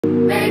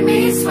Make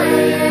me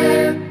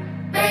sweat,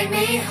 make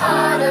me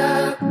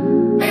harder,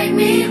 make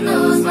me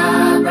lose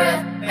my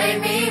breath,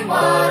 make me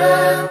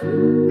water,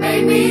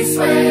 make me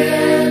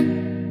sweat,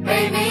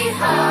 make me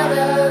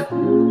harder,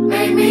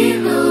 make me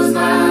lose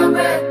my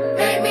breath,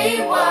 make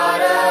me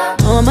water.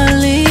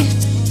 Normally,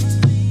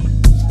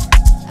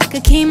 I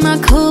could keep my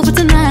cool, but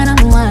tonight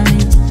I'm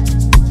whining.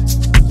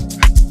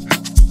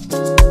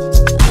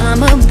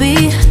 I'ma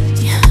be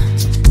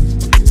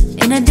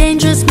in a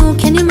dangerous mood,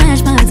 can you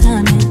match my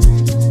timing?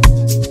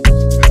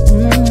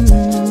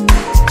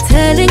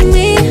 Telling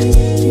me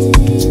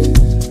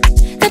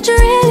that you're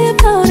really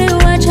about it,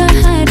 what you're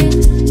hiding.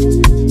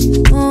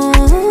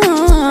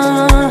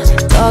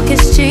 Talk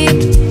is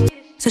cheap,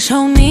 so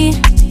show me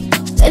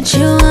that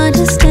you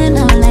understand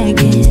I like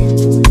it.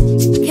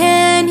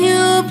 Can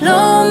you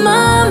blow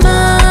my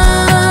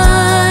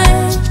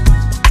mind?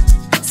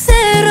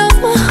 Set off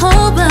my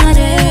whole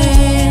body.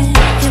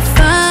 If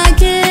I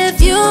give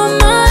you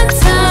my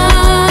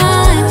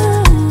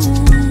time,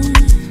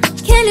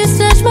 can you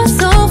snatch my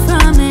soul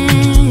from me?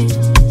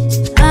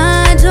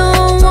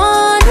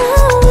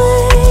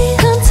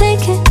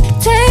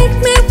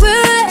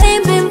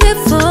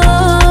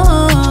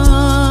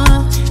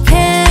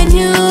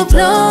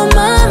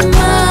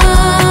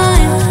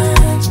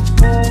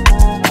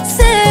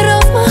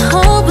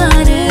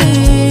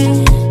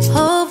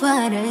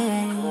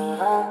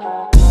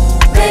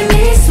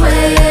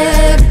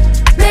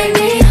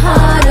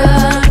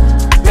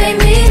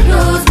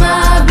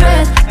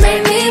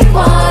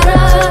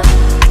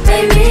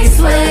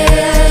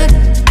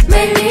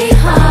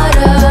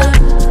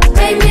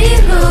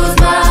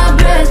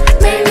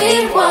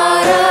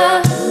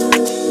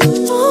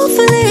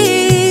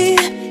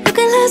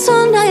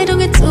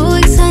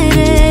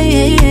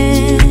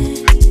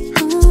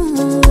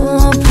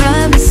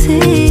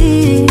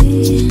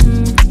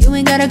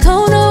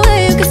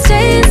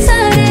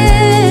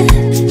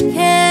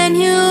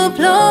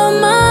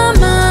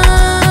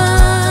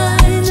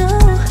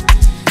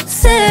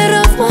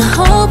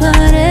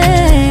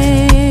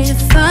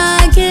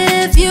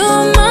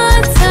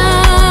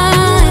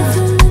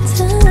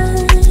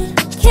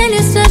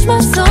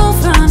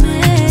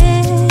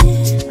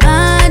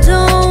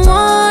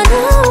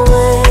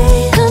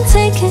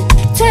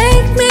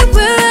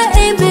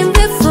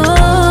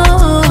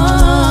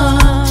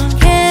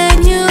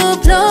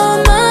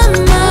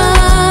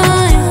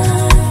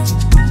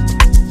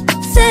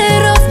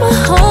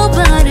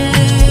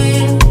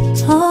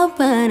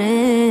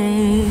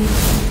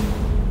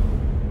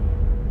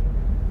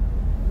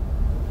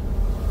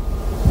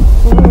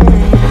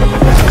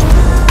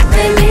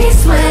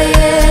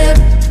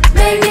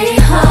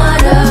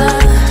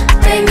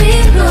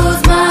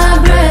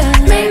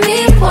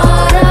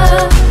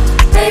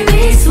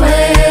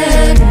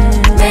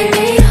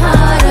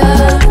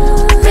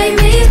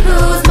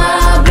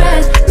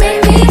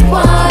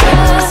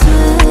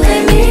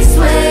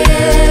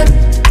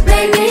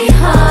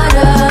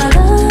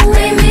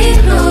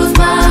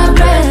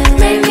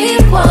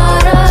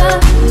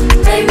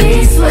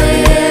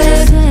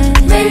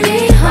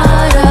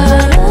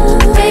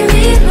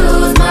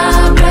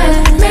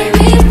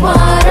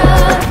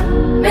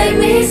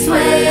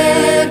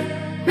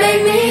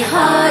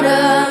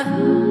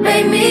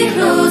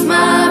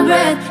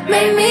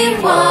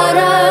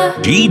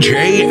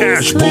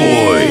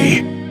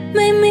 Bwoy.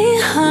 Make me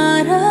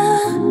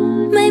harder,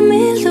 make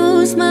me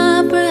lose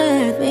my breath.